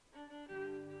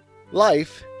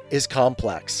Life is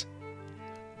complex.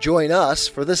 Join us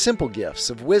for the simple gifts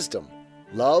of wisdom,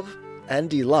 love, and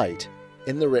delight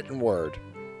in the written word.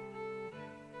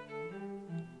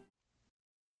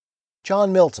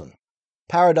 John Milton,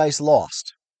 Paradise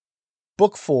Lost,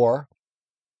 Book 4,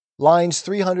 lines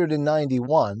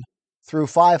 391 through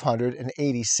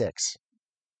 586.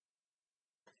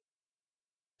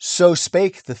 So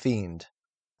spake the fiend,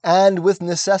 and with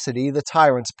necessity the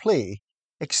tyrant's plea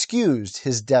excused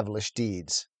his devilish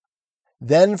deeds.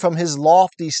 Then from his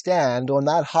lofty stand on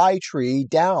that high tree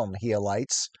down he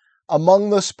alights,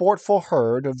 among the sportful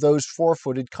herd of those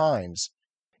four-footed kinds,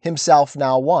 himself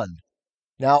now one,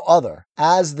 now other,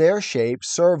 as their shape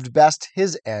served best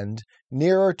his end,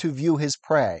 nearer to view his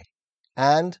prey,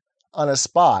 and,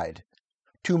 unespied,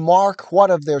 to mark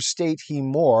what of their state he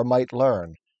more might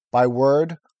learn, by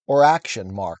word or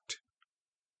action marked.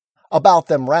 About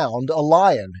them round a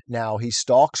lion now he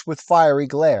stalks with fiery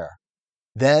glare,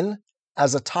 then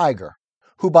as a tiger,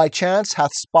 who by chance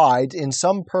hath spied in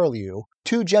some purlieu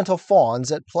two gentle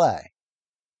fawns at play.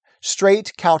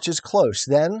 Straight couches close,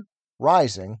 then,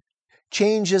 rising,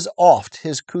 changes oft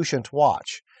his couchant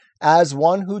watch, as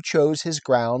one who chose his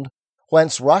ground,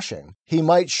 whence rushing he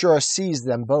might sure seize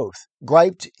them both,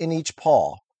 griped in each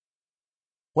paw.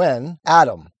 When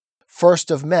Adam,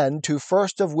 first of men to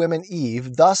first of women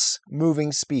Eve, thus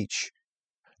moving speech,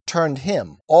 turned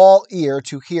him all ear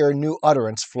to hear new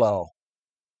utterance flow.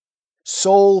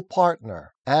 Sole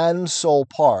partner and sole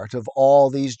part of all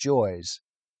these joys,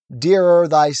 dearer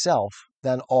thyself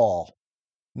than all,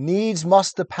 needs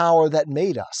must the power that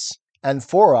made us, and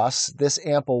for us this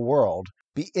ample world,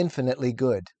 be infinitely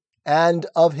good, and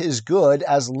of his good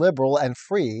as liberal and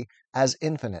free as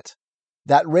infinite,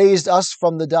 that raised us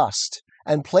from the dust,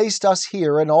 and placed us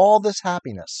here in all this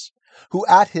happiness, who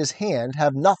at his hand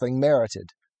have nothing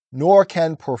merited, nor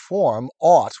can perform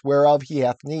aught whereof he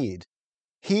hath need.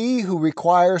 He who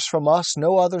requires from us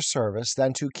no other service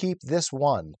than to keep this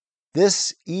one,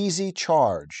 this easy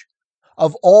charge,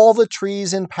 of all the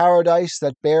trees in paradise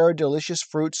that bear delicious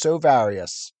fruit so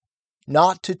various,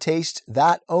 not to taste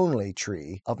that only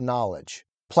tree of knowledge,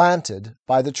 planted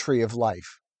by the tree of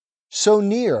life. So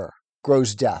near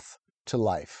grows death to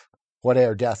life,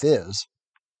 whate'er death is,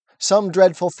 some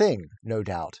dreadful thing, no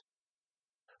doubt.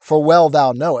 For well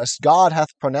thou knowest, God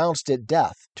hath pronounced it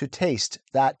death to taste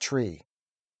that tree.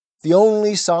 The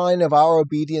only sign of our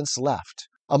obedience left,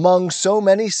 among so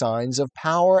many signs of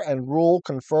power and rule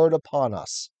conferred upon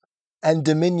us, and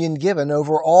dominion given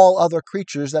over all other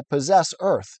creatures that possess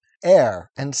earth, air,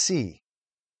 and sea.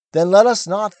 Then let us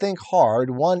not think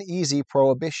hard one easy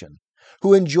prohibition,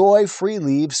 who enjoy free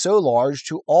leave so large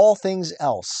to all things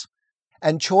else,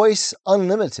 and choice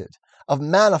unlimited of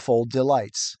manifold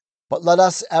delights. But let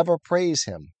us ever praise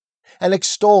him, and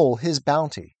extol his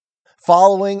bounty,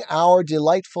 following our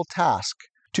delightful task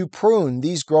to prune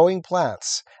these growing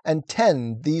plants and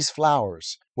tend these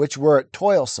flowers, which were it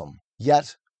toilsome,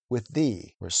 yet with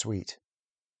thee were sweet.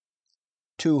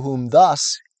 To whom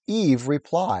thus Eve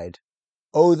replied,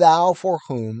 O thou for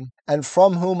whom and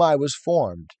from whom I was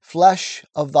formed, flesh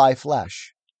of thy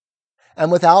flesh,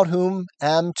 and without whom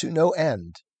am to no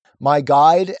end, my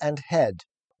guide and head,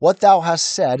 what thou hast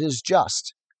said is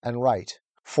just and right.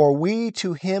 For we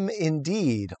to him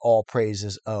indeed all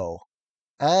praises owe,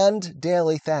 and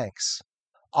daily thanks.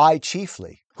 I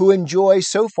chiefly, who enjoy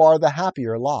so far the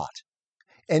happier lot,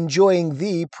 enjoying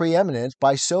thee preeminent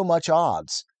by so much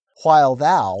odds, while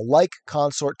thou, like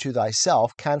consort to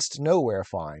thyself, canst nowhere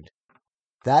find.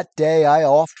 That day I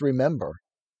oft remember,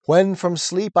 when from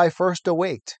sleep I first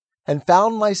awaked, and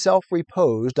found myself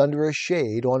reposed under a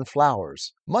shade on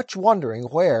flowers, much wondering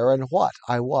where and what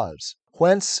I was,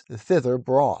 whence thither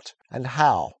brought, and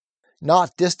how.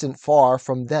 Not distant far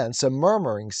from thence a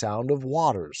murmuring sound of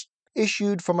waters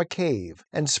issued from a cave,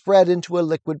 and spread into a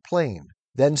liquid plain,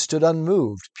 then stood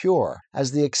unmoved, pure,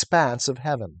 as the expanse of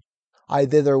heaven. I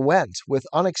thither went with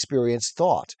unexperienced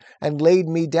thought, and laid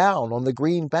me down on the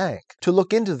green bank, to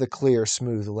look into the clear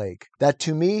smooth lake, that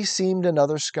to me seemed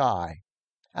another sky.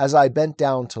 As I bent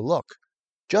down to look,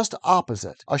 just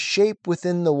opposite, a shape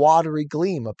within the watery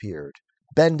gleam appeared,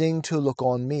 bending to look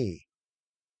on me.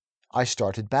 I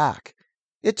started back.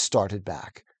 It started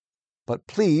back. But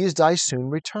pleased I soon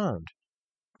returned.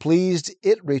 Pleased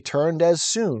it returned as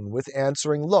soon with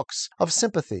answering looks of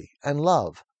sympathy and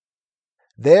love.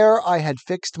 There I had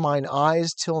fixed mine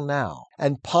eyes till now,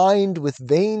 and pined with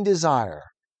vain desire,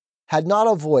 had not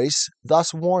a voice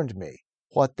thus warned me,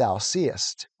 what thou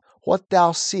seest,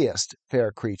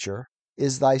 fair creature,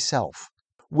 is thyself.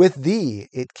 With thee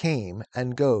it came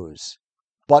and goes.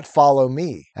 But follow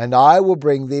me, and I will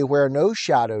bring thee where no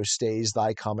shadow stays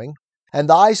thy coming, and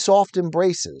thy soft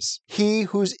embraces, he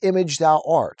whose image thou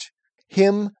art,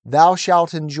 him thou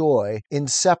shalt enjoy,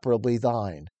 inseparably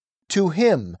thine. To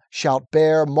him shalt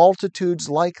bear multitudes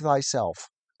like thyself,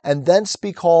 and thence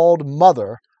be called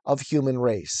mother of human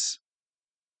race.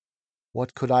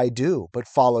 What could I do but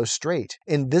follow straight,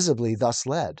 invisibly thus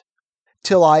led,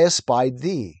 till I espied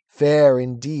thee, fair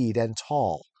indeed and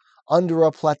tall, under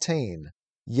a platane,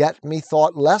 yet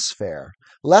methought less fair,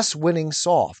 less winning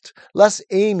soft, less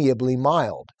amiably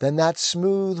mild, than that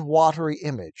smooth watery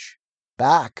image.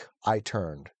 Back I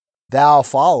turned. Thou,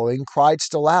 following,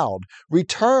 criedst aloud,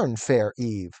 Return, fair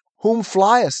Eve! Whom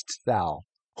fliest thou?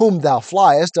 Whom thou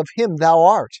fliest, of him thou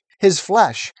art, his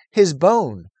flesh, his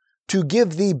bone. To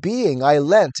give thee being I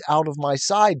lent out of my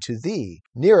side to thee,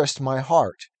 nearest my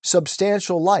heart,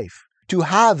 substantial life, to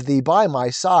have thee by my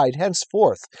side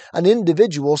henceforth, an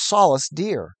individual solace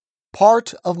dear.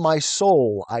 Part of my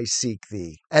soul I seek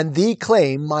thee, and thee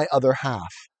claim my other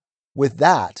half. With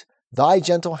that, thy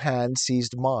gentle hand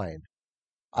seized mine.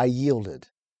 I yielded.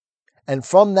 And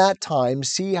from that time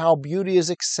see how beauty is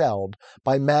excelled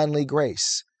by manly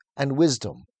grace, and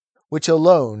wisdom, which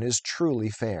alone is truly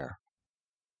fair.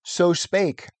 So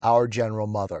spake our General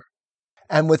Mother,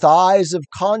 and with eyes of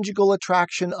conjugal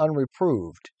attraction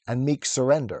unreproved, and meek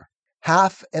surrender,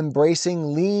 half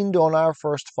embracing leaned on our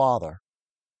first father.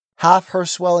 Half her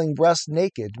swelling breast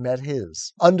naked met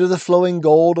his, under the flowing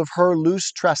gold of her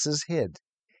loose tresses hid.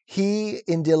 He,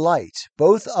 in delight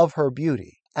both of her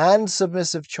beauty and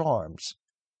submissive charms,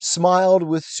 smiled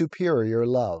with superior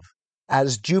love,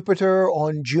 as Jupiter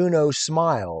on Juno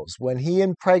smiles when he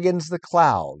impregns the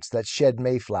clouds that shed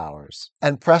mayflowers,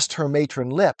 and pressed her matron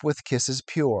lip with kisses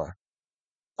pure.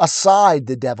 Aside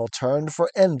the devil turned for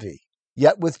envy,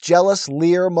 yet with jealous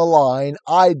leer malign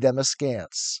eyed them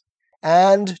askance,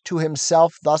 and to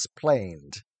himself thus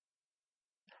plained,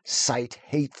 Sight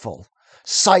hateful,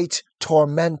 sight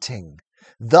tormenting,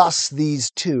 thus these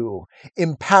two,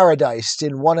 imparadised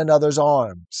in one another's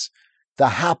arms, the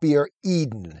happier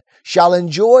Eden, shall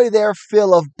enjoy their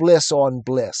fill of bliss on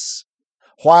bliss,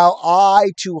 while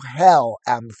I to hell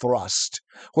am thrust,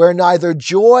 where neither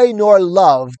joy nor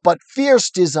love, but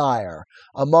fierce desire,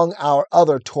 among our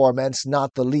other torments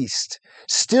not the least,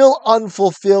 still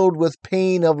unfulfilled with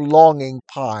pain of longing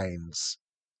pines.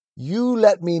 You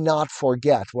let me not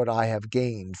forget what I have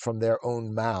gained from their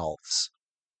own mouths.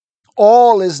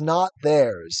 All is not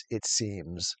theirs, it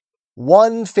seems.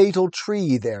 One fatal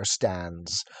tree there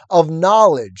stands, of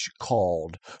knowledge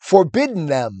called, forbidden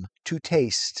them to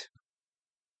taste.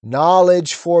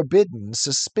 Knowledge forbidden,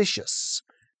 suspicious,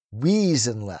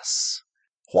 reasonless.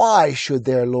 Why should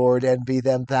their Lord envy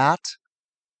them that?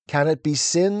 Can it be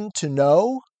sin to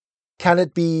know? Can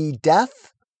it be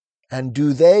death? And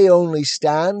do they only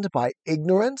stand by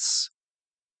ignorance?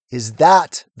 Is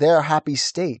that their happy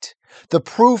state, the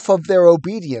proof of their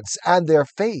obedience and their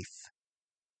faith?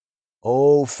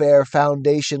 O fair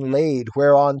foundation laid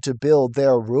whereon to build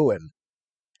their ruin!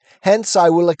 Hence I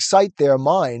will excite their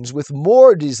minds with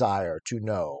more desire to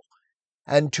know,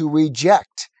 and to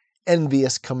reject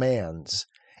envious commands,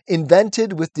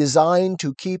 invented with design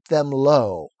to keep them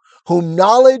low, whom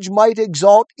knowledge might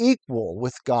exalt equal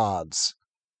with gods.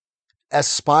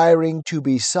 Aspiring to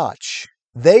be such,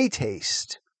 they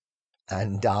taste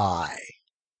and die.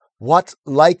 What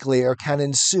likelier can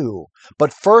ensue?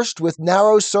 But first with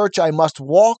narrow search I must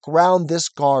walk round this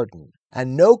garden,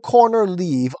 and no corner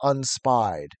leave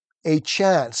unspied. A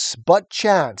chance, but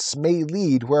chance, may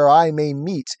lead where I may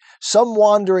meet some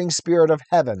wandering spirit of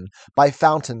heaven by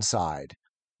fountain side,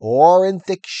 or in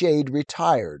thick shade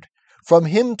retired, from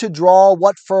him to draw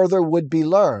what further would be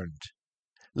learned.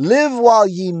 Live while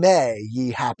ye may,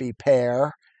 ye happy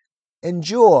pair.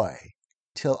 Enjoy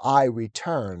till I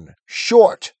return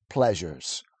short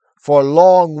pleasures, for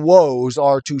long woes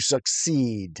are to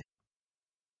succeed.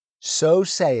 So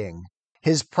saying,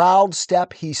 his proud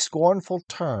step he scornful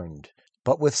turned,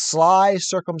 but with sly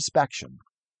circumspection,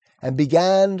 and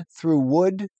began through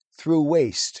wood, through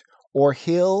waste, or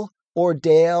hill, or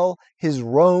dale, his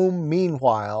roam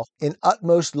meanwhile in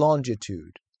utmost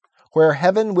longitude. Where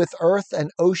heaven with earth and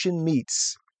ocean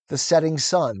meets, the setting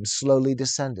sun slowly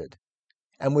descended,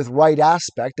 and with right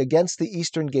aspect against the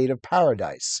eastern gate of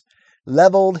paradise,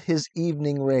 levelled his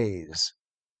evening rays.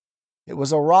 It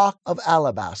was a rock of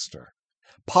alabaster,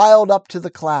 piled up to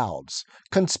the clouds,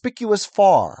 conspicuous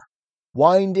far,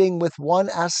 winding with one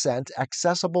ascent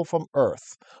accessible from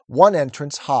earth, one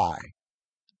entrance high.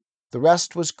 The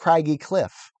rest was craggy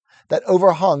cliff, that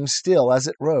overhung still as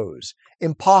it rose,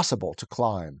 impossible to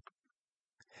climb.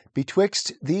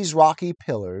 Betwixt these rocky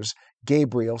pillars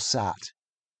Gabriel sat,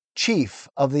 chief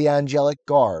of the angelic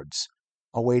guards,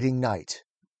 awaiting night.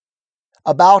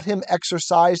 About him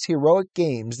exercised heroic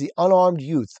games the unarmed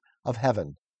youth of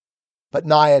heaven. But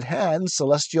nigh at hand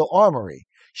celestial armory,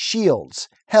 shields,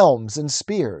 helms, and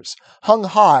spears, hung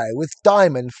high with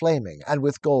diamond flaming and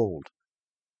with gold.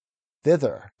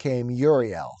 Thither came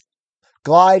Uriel,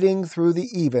 gliding through the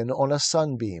even on a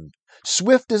sunbeam,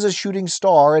 swift as a shooting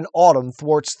star in autumn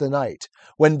thwarts the night,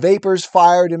 when vapors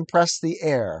fired impress the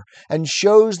air, and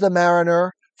shows the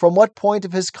mariner from what point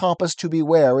of his compass to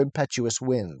beware impetuous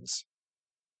winds.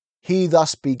 He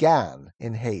thus began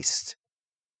in haste.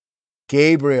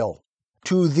 Gabriel,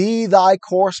 to thee thy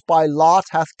course by lot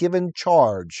hath given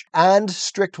charge and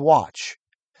strict watch,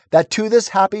 that to this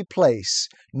happy place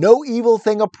no evil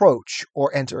thing approach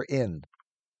or enter in.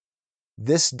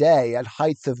 This day at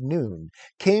height of noon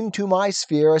came to my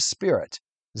sphere a spirit,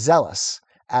 zealous,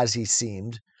 as he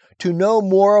seemed, to know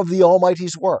more of the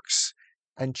Almighty's works,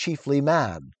 and chiefly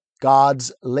man,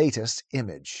 God's latest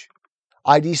image.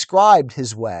 I described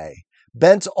his way,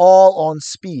 bent all on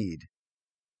speed,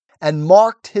 and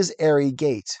marked his airy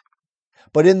gait.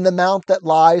 But in the mount that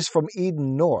lies from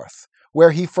Eden north,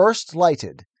 where he first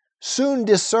lighted, soon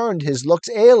discerned his looks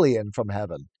alien from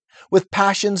heaven, with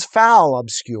passions foul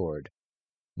obscured.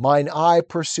 Mine eye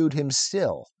pursued him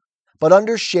still, but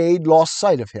under shade lost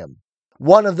sight of him.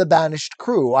 One of the banished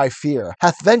crew, I fear,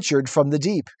 hath ventured from the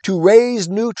deep, to raise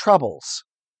new troubles.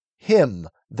 Him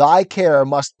thy care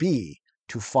must be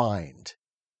to find.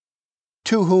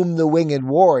 To whom the winged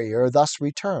warrior thus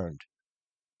returned,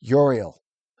 Uriel,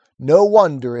 no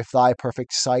wonder if thy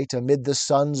perfect sight amid the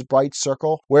sun's bright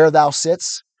circle, where thou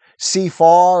sitst, see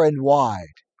far and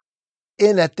wide.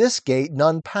 In at this gate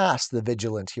none pass the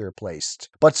vigilant here placed,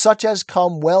 but such as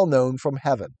come well known from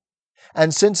heaven,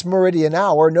 and since meridian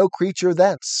hour no creature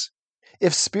thence.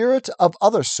 If spirit of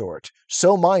other sort,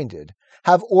 so minded,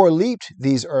 have o'erleaped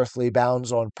these earthly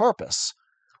bounds on purpose,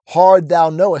 hard thou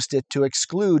knowest it to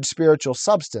exclude spiritual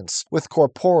substance with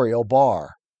corporeal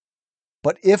bar.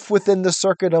 But if within the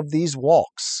circuit of these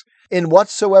walks, in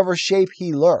whatsoever shape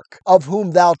he lurk, of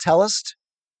whom thou tellest,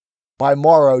 by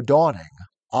morrow dawning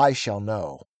I shall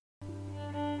know.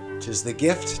 'Tis the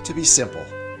gift to be simple,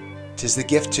 'tis the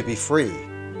gift to be free,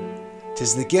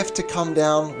 'tis the gift to come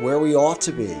down where we ought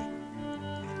to be,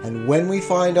 and when we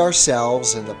find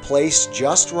ourselves in the place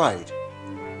just right,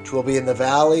 'twill be in the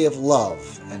valley of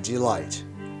love and delight.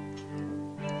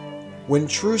 When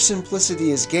true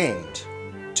simplicity is gained,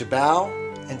 to bow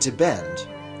and to bend,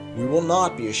 we will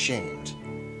not be ashamed.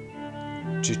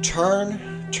 To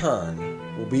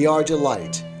turn will be our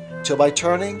delight, till by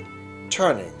turning,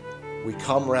 we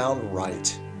come round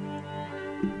right.